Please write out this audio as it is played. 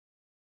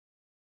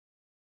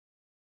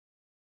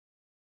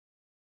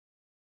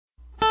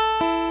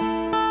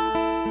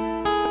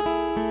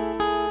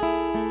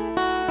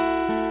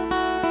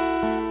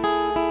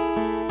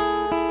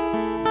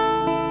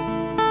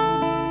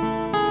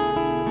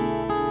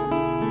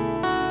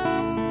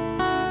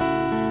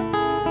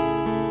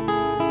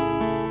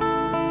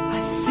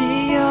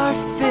see your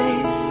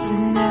face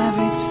in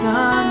every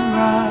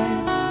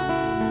sunrise.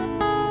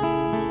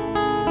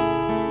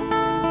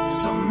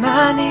 So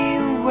many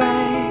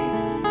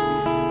ways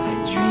I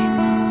dream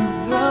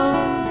of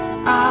those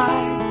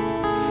eyes,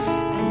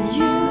 and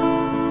you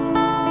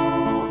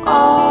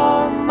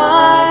are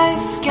my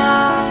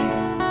sky.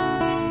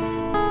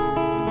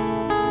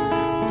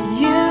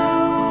 You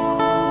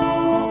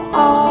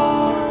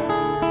are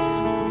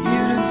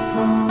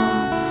beautiful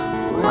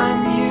when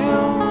you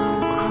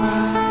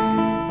cry.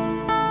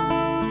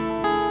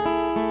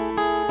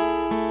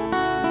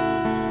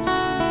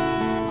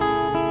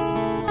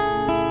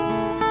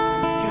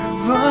 Your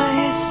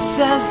voice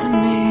says to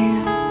me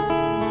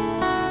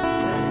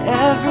that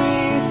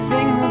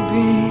everything will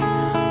be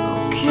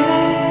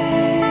okay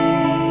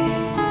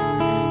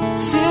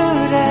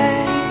today.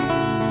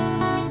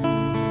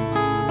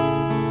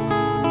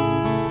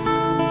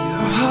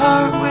 Your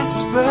heart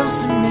whispers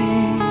to me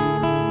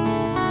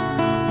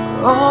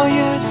all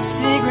your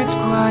secrets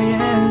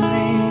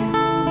quietly.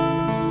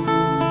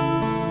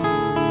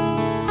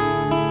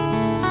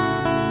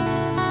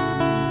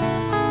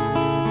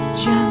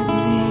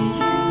 Gently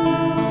you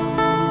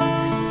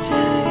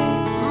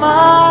take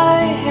my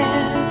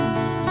hand.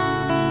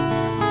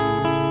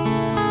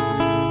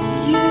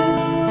 You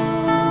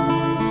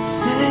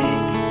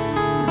take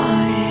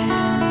my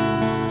hand.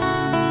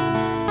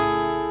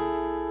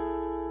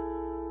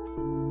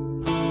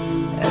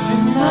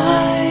 Every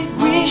night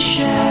we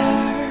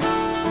share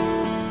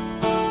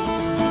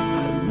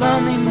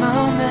lonely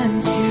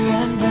moments here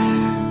and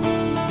there.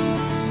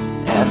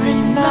 Every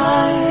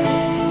night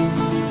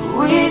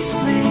we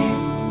sleep,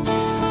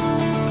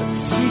 but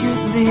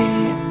secretly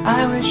I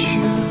wish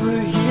you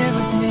were here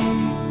with me.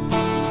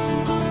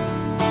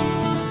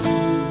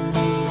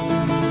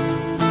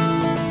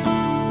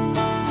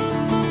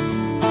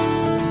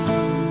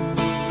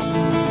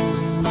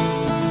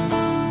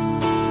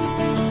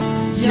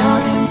 Your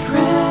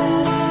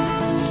imprint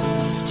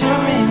still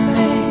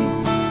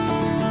remains.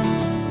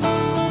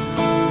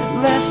 It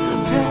left the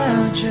pillow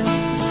just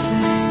the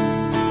same.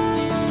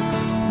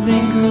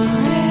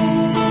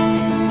 Lingering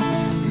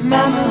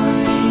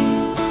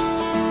memories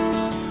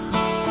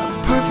of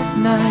perfect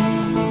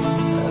nights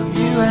of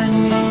you and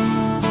me.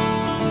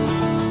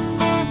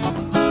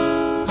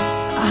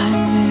 I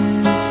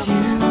miss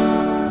you.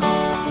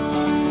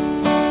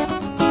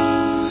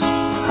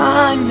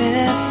 I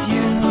miss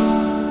you.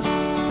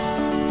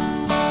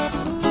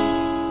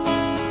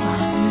 I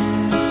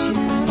miss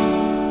you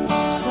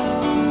so.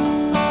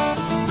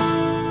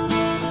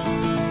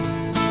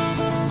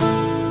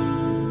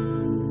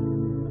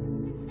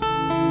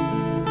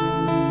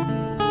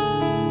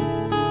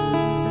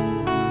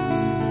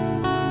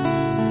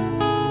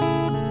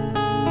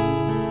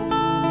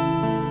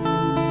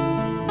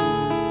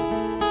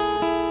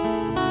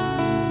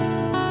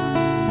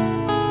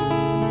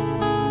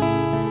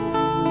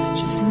 I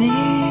just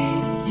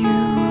need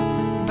you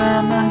by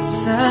my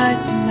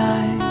side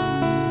tonight.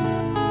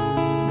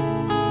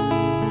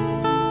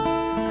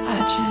 I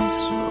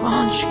just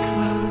want you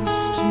close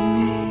to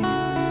me,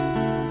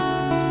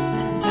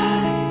 and I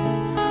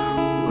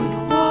would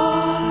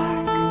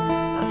walk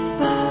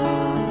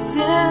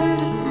 1,000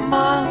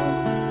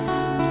 miles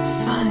to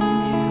find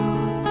you,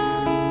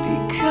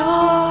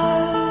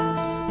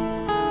 because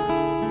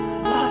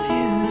I love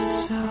you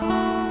so.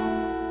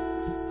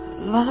 I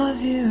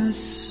love you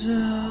so.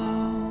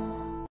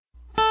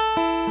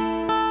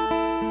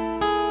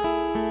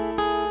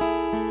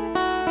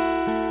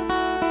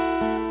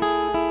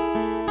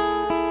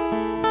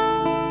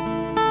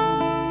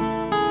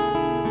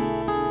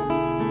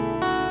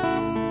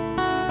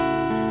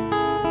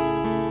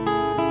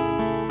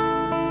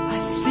 I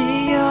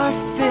see your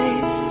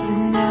face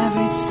in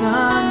every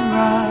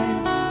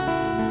sunrise.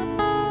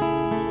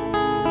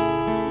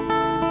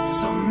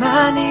 So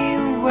many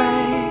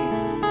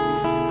ways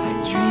I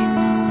dream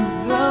of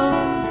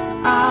those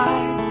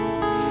eyes,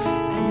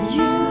 and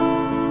you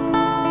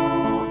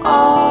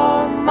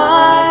are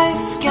my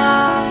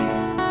sky.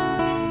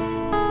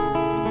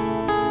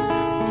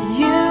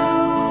 You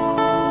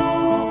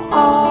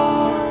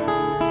are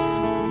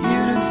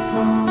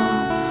beautiful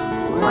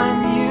when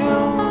you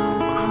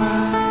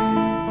cry.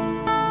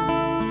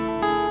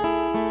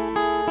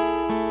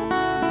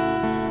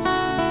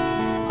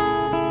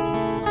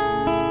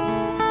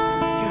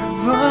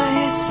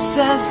 Voice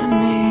says to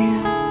me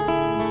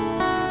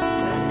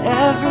that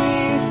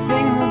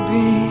everything will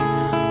be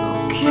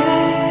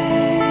okay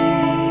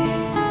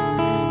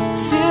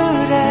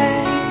today.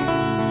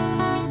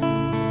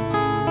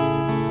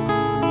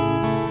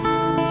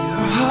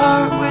 Your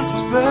heart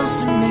whispers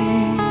to me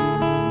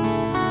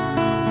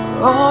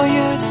all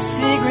your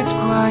secrets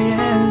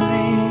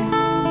quietly.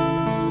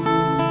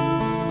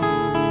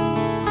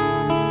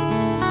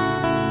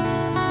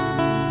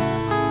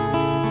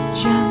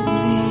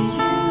 Gently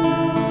you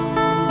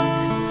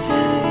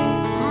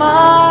take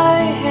my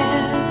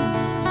hand.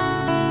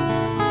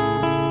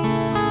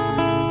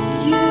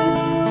 You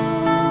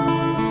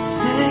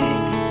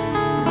take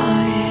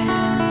my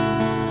hand.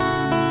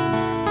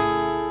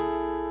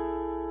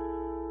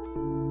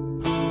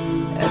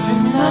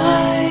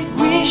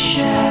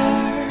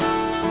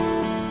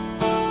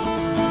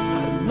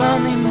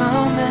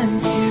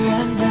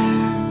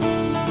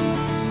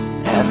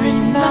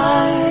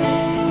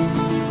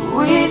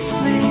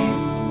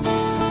 sleep,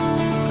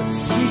 but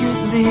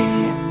secretly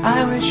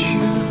I wish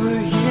you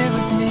were here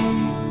with me.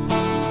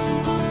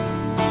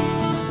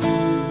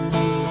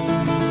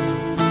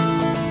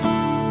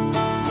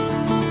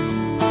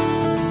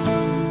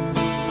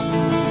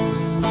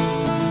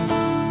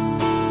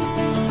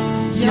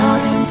 Your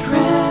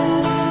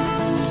imprint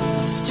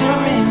still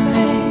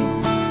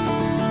remains.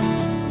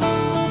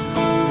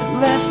 It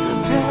left the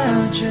pillow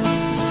just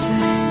the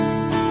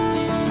same.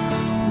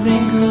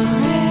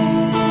 Lingering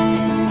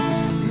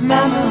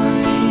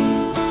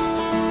memories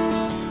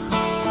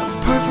of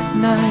perfect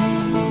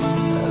nights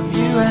of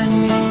you and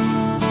me.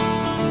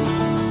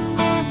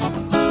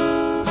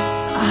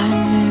 I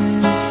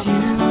miss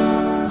you.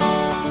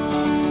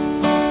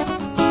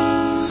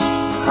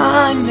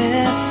 I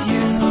miss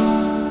you.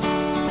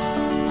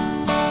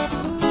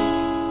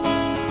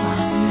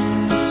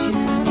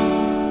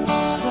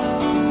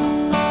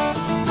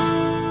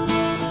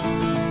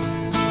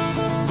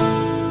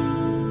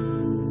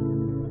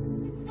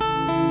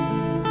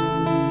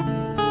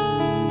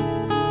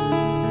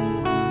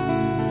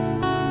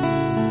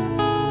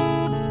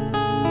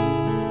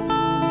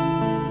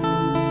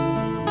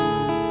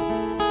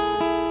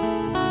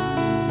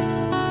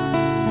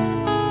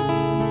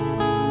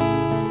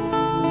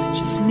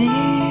 Just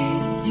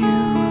need you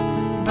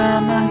by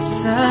my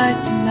side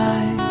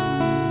tonight.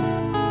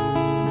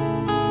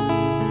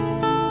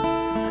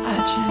 I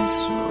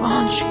just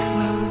want you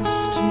close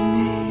to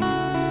me,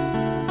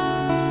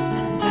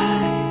 and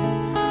I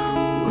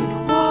would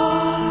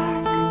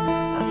walk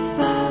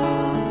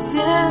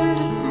 1,000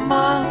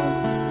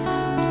 miles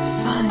to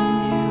find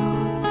you,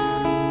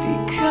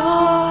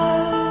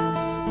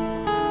 because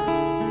I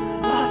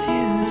love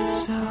you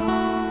so.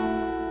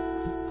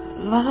 I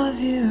love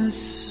you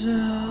so.